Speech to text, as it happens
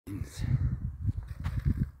beans.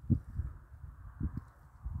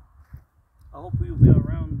 I hope you'll be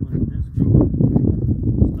around when this grow up,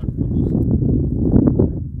 start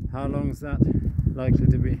producing. How long is that likely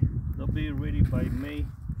to be? They'll be ready by May.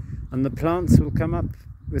 And the plants will come up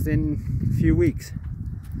within a few weeks.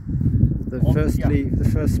 The first yeah. leaf, the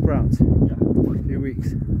first sprouts. Yeah. A few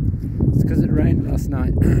weeks. It's because it rained last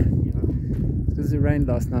night. Yeah. Because it rained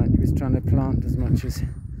last night, he was trying to plant as much as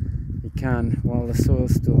he can while the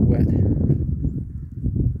soil's still wet.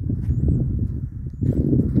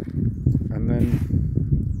 And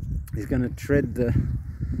then he's going to tread the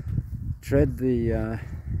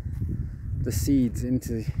seeds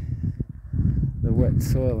into the wet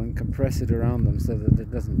soil and compress it around them so that it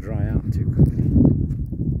doesn't dry out too quickly.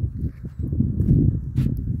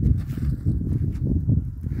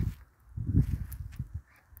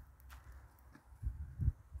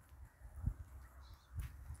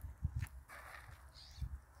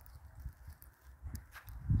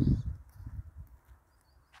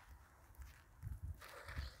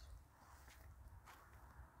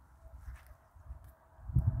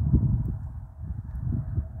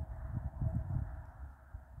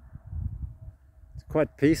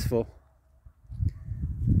 Quite peaceful.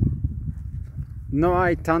 No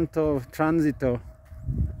hay tanto tránsito.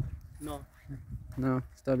 No, No,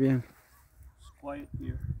 está bien. it's quiet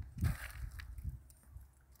here.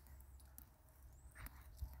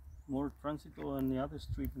 More transito on the other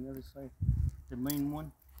street, on the other side. The main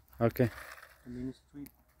one, Okay. the main street.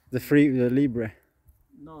 The Libre.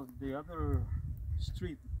 No, the other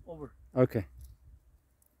street over Okay.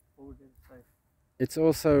 the side. It's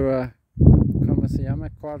also ¿cómo se llama?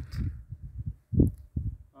 Huh?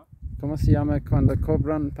 ¿Cómo se llama cuando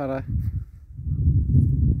cobran para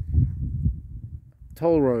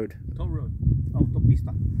toll road? Toll road,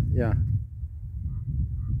 autopista. Yeah.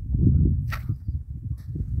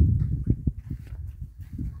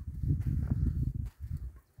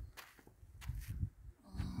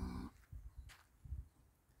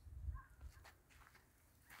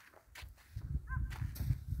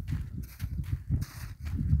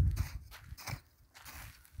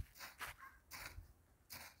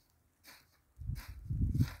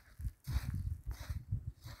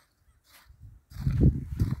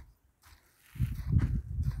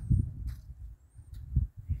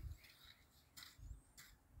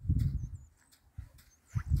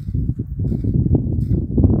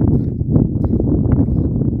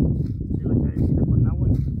 See, like I step on that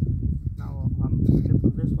one. Now I'm step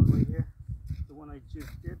on this one right here. The one I just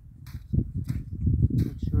did.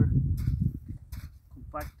 Make sure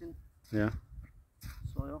compacting Yeah.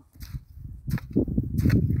 soil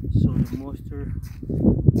so the moisture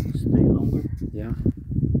stay longer. Yeah.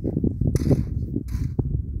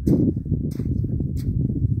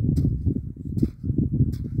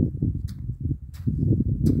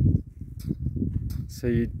 So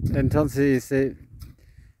entonces se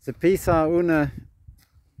pisa Planta.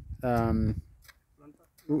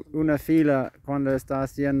 una fila cuando está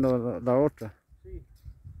haciendo la otra. See,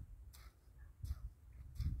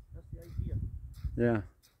 that's the idea. Yeah.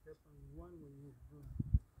 Step on one when you do.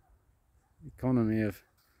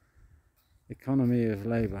 Economy of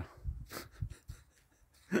labor.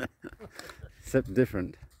 Except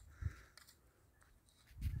different.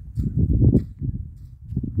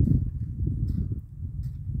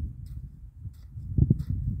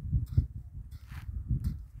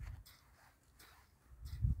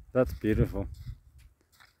 That's beautiful.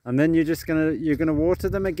 And then you're gonna water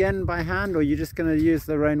them again by hand, or you're just gonna use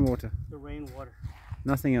the rainwater? The rainwater,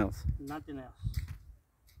 Nothing else. nothing else.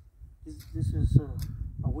 This is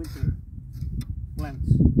a winter plants.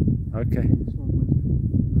 Okay. It's for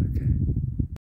winter.